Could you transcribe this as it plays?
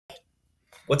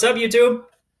What's up, YouTube?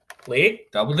 Lee.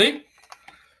 Double D.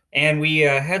 And we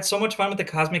had so much fun with the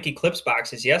Cosmic Eclipse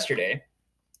boxes yesterday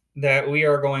that we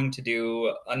are going to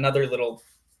do another little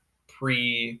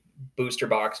pre-booster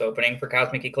box opening for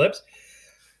Cosmic Eclipse.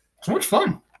 So much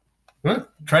fun.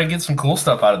 Try to get some cool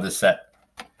stuff out of this set.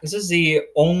 This is the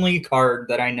only card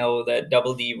that I know that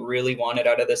Double D really wanted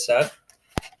out of this set.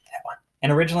 That one.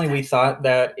 And originally we thought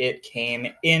that it came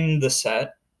in the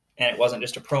set and it wasn't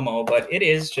just a promo, but it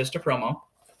is just a promo.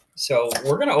 So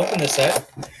we're going to open the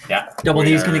set. Yeah. Double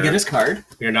D is going to get his card.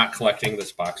 We're not collecting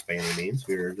this box by any means.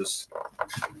 We're just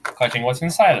collecting what's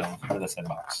inside of the set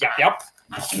box. Yep.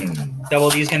 Double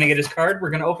D is going to get his card. We're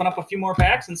going to open up a few more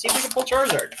packs and see if we can pull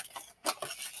Charizard.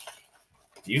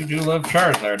 You do love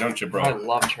Charizard, don't you, bro? I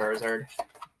love Charizard.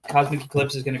 Cosmic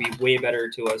Eclipse is going to be way better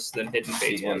to us than Hidden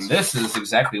Fates was. And this is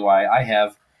exactly why I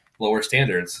have lower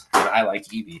standards, and I like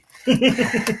Eevee.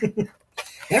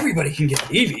 Everybody can get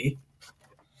Eevee.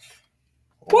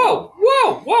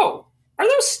 Whoa! Are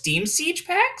those Steam Siege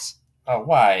packs?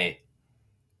 Why?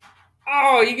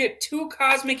 Oh, you get 2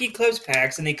 Cosmic Eclipse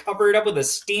packs, and they cover it up with a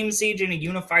Steam Siege and a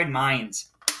Unified Minds.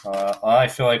 I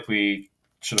feel like we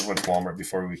should have went to Walmart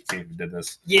before we did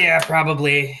this. Yeah,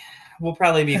 probably. We'll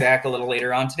probably be back a little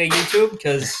later on today, YouTube,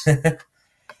 because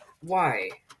why?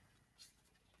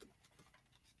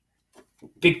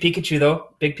 Big Pikachu,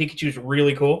 though. Big Pikachu's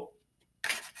really cool.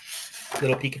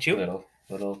 Little Pikachu.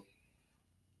 Little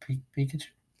Pikachu.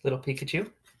 Little Pikachu.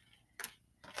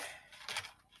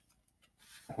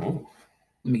 Ooh.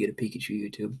 Let me get a Pikachu,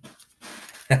 YouTube.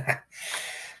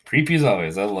 Creepy as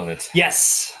always. I love it.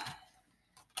 Yes.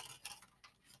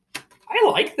 I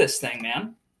like this thing,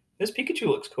 man. This Pikachu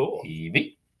looks cool.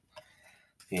 Eevee.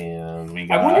 And we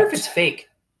got... I wonder if it's fake.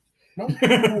 No.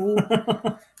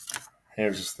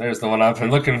 There's the one I've been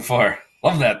looking for.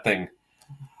 Love that thing.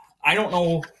 I don't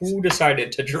know who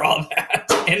decided to draw that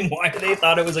and why they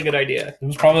thought it was a good idea. It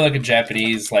was probably like a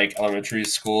Japanese, elementary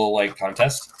school,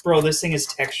 contest. Bro, this thing is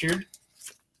textured.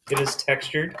 It is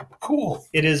textured. Cool.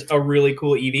 It is a really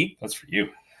cool Eevee. That's for you.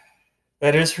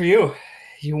 That is for you.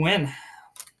 You win.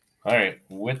 All right.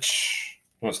 Which...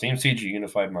 Steam Siege or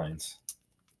Unified Minds?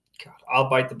 God, I'll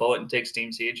bite the bullet and take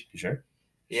Steam Siege. You sure?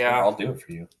 Yeah. Sure, I'll do it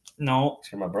for you. No.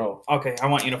 You're my bro. Okay, I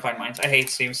want Unified Minds. I hate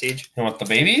Steam Siege. You want the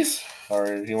babies? Or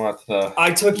do you want the...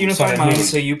 I took Unified Sun and Minds, Moon?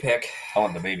 so you pick. I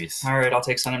want the babies. All right, I'll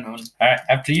take Sun and Moon. All right.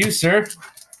 After you, sir.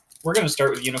 We're going to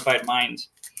start with Unified Minds.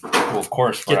 Well, of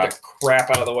course. Get the crap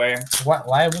out of the way.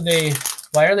 Why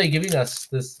are they giving us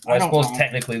this? I don't suppose know.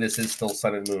 technically this is still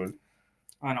Sun and Moon.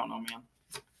 I don't know, man.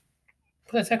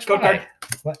 But that's extra. Go card.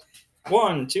 What?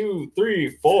 1, 2,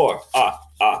 3, 4.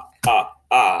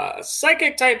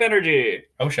 Psychic type energy.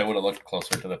 I wish I would have looked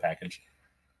closer to the package.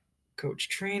 Coach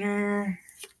Trainer.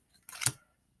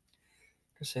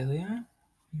 Cresselia.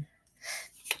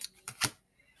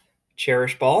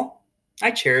 Cherish Ball.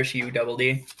 I cherish you, Double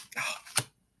D.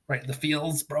 Right in the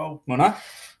feels, bro. Mona.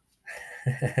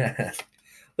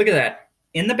 Look at that.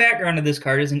 In the background of this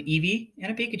card is an Eevee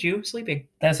and a Pikachu sleeping.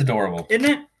 That's adorable. Isn't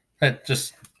it? That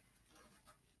just...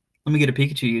 Let me get a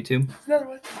Pikachu, YouTube. Another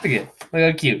one. Look at it. Look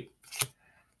how cute.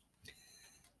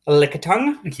 A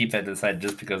Lickitung. We keep that to the side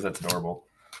just because that's adorable.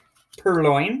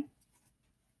 Purloin.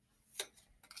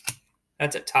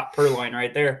 That's a top Purloin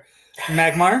right there.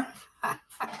 Magmar.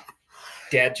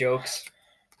 Dad jokes.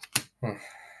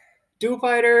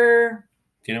 Dewfighter.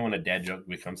 Do you know when a dad joke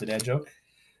becomes a dad joke?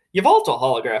 Yveltal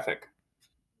holographic.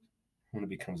 When it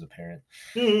becomes apparent.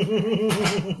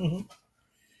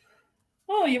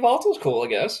 Oh, Yveltal's cool, I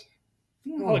guess.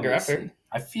 Holographic.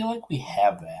 I feel like we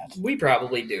have that. We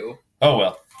probably do. Oh,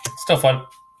 well. Still fun.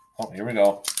 Oh, here we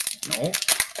go. No.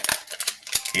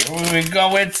 Here we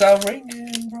go. It's a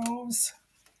ringing, bros.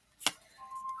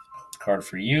 Card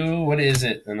for you. What is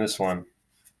it in this one?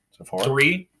 It's a 4?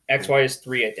 3. XY is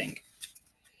 3, I think.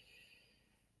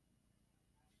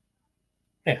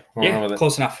 Yeah. Yeah,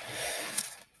 close enough.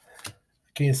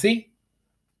 Can you see?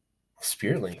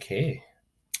 Spirit Link. Hey.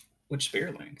 Which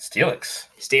Spirit Link? Steelix.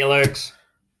 Steelix.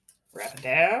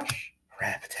 Rapidash.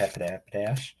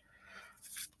 Rapidash.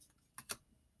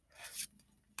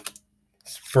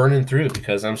 It's burning through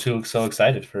because I'm so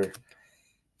excited for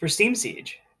Steam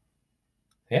Siege.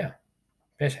 Yeah.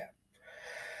 Fish.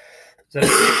 Is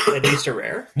that at least a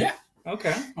rare? Yeah.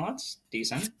 Okay. Well, that's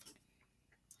decent.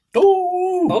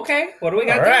 Oh. Okay. What do we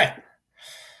got All there? right.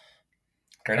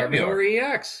 Carnivore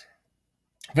EX.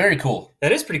 Very cool.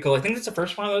 That is pretty cool. I think that's the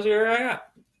first one of those I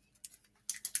got.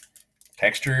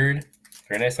 Textured.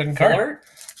 Very nice looking Full card. art.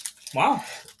 Wow.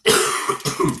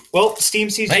 Well, Steam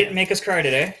Siege didn't make us cry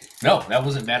today. No, that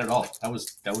wasn't bad at all. That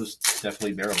was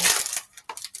definitely bearable.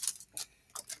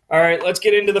 All right, let's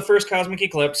get into the first Cosmic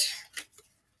Eclipse.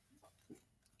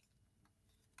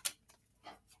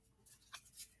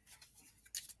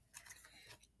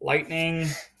 Lightning.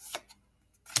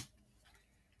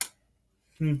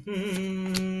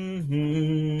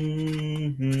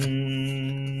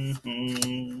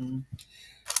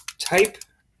 Type?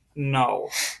 No.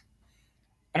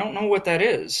 I don't know what that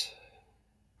is.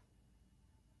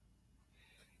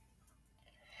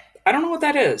 I don't know what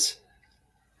that is.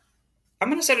 I'm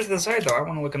going to set it to the side, though. I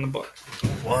want to look in the book.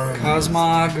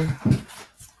 Cosmog.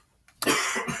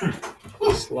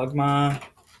 Slugma.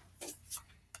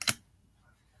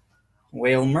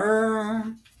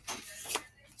 Whalmer.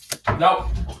 Nope.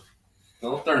 A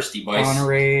little thirsty, boys.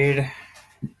 Honorade.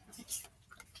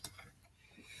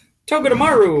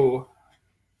 Togedemaru.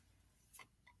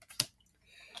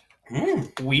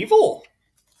 Weevil.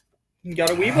 You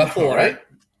got a Weevil full, right?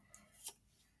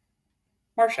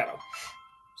 Marshadow.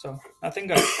 So, nothing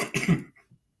good.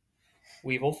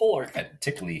 Weevil full art. Got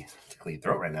tickly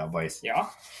throat right now, boys. Yeah.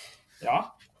 Yeah.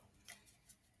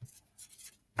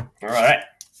 All right.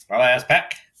 Our last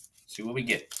pack. See what we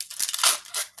get.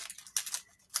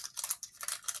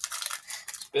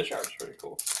 Fish art's pretty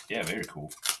cool. Yeah, very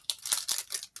cool.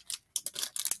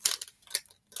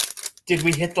 Did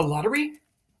we hit the lottery?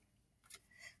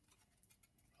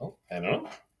 Oh, I don't know.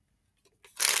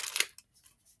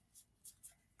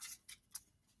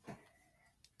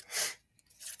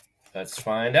 Let's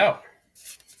find out.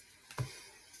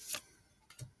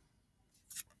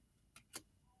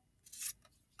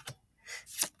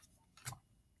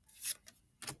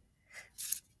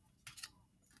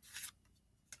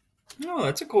 Oh,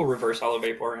 that's a cool reverse holo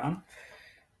Vaporeon.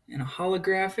 And a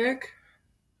holographic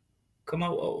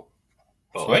Komodo.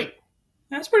 Oh, Sweet.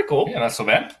 that's pretty cool. Yeah, not so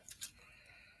bad.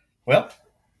 Well,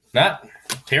 not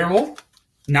terrible.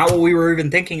 Not what we were even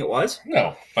thinking it was.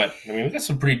 No, but I mean, we got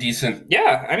some pretty decent.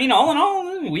 Yeah, I mean, all in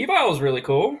all, Weavile's really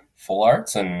cool. Full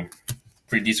arts and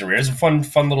pretty decent rares. A fun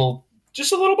little.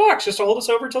 Just a little box, just to hold us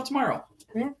over till tomorrow.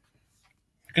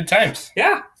 Good times.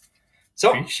 Yeah.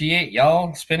 So Appreciate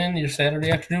y'all spending your Saturday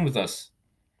afternoon with us.